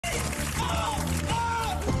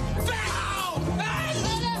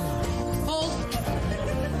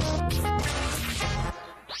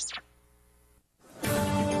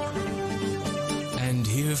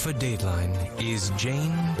for Dateline is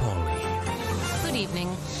Jane Pauley. Good evening.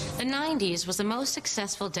 The 90s was the most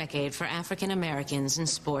successful decade for African Americans in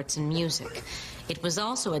sports and music. It was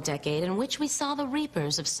also a decade in which we saw the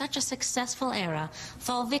reapers of such a successful era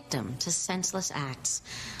fall victim to senseless acts.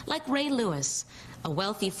 Like Ray Lewis, a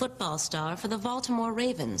wealthy football star for the Baltimore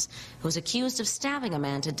Ravens, who was accused of stabbing a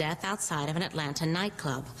man to death outside of an Atlanta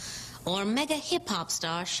nightclub. Or mega hip-hop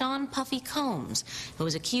star Sean Puffy Combs, who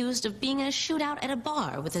was accused of being in a shootout at a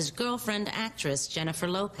bar with his girlfriend actress Jennifer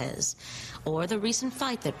Lopez. Or the recent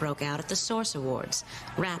fight that broke out at the Source Awards,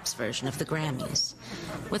 rap's version of the Grammys.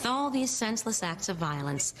 With all these senseless acts of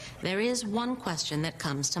violence, there is one question that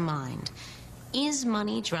comes to mind. Is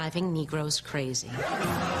money driving Negroes crazy?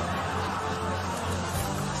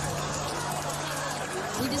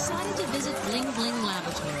 We decided to visit Bling Bling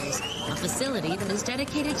Laboratories, a facility that is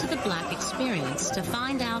dedicated to the black experience, to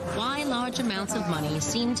find out why large amounts of money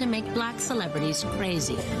seem to make black celebrities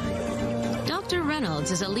crazy. Dr.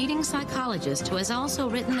 Reynolds is a leading psychologist who has also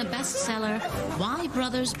written the bestseller, Why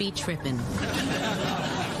Brothers Be Trippin'.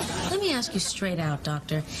 Let me ask you straight out,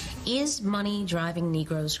 Doctor. Is money driving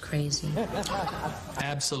Negroes crazy?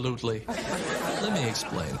 Absolutely. Let me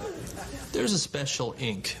explain. There's a special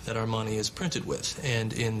ink that our money is printed with,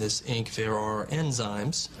 and in this ink there are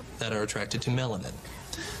enzymes that are attracted to melanin.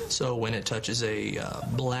 So when it touches a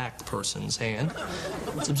black person's hand,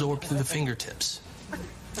 it's absorbed through the fingertips.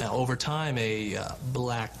 Now, over time, a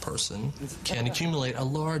black person can accumulate a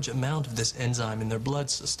large amount of this enzyme in their blood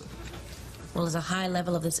system. Well, is a high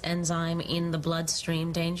level of this enzyme in the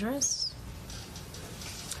bloodstream dangerous?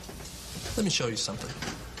 Let me show you something.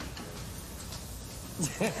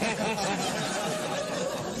 The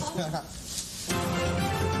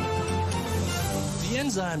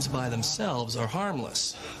enzymes by themselves are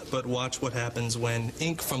harmless, but watch what happens when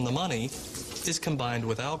ink from the money is combined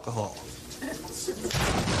with alcohol.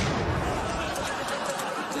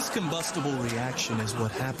 This combustible reaction is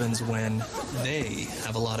what happens when they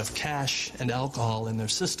have a lot of cash and alcohol in their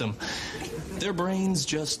system. Their brains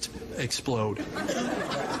just explode.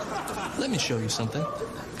 Let me show you something.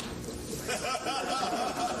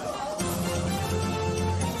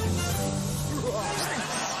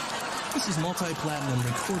 This is multi-platinum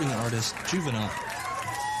recording artist Juvenile.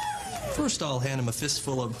 First, I'll hand him a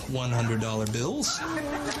fistful of $100 bills. Oh,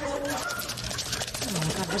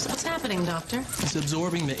 my God, what's happening, Doctor? He's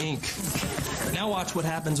absorbing the ink. Now watch what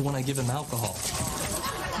happens when I give him alcohol.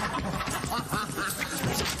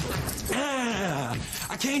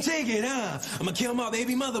 I can't take it, I'm gonna kill my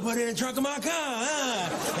baby mother, put her in the trunk of my car,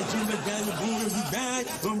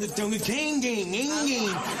 from the tongue of king.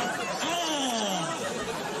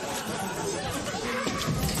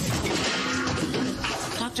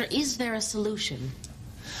 Doctor, is there a solution?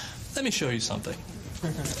 Let me show you something.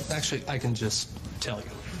 Actually, I can just tell you.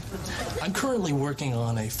 I'm currently working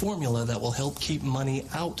on a formula that will help keep money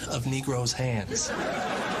out of Negroes' hands.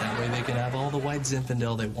 That way they can have all the white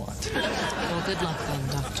Zinfandel they want. Well, good luck then,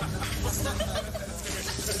 Doctor.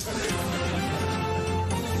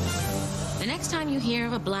 The next time you hear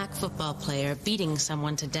of a black football player beating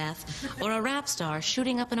someone to death, or a rap star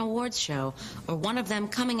shooting up an awards show, or one of them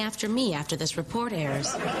coming after me after this report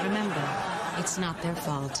airs, remember, it's not their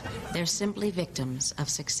fault. They're simply victims of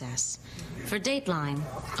success. For Dateline,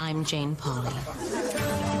 I'm Jane Pauley.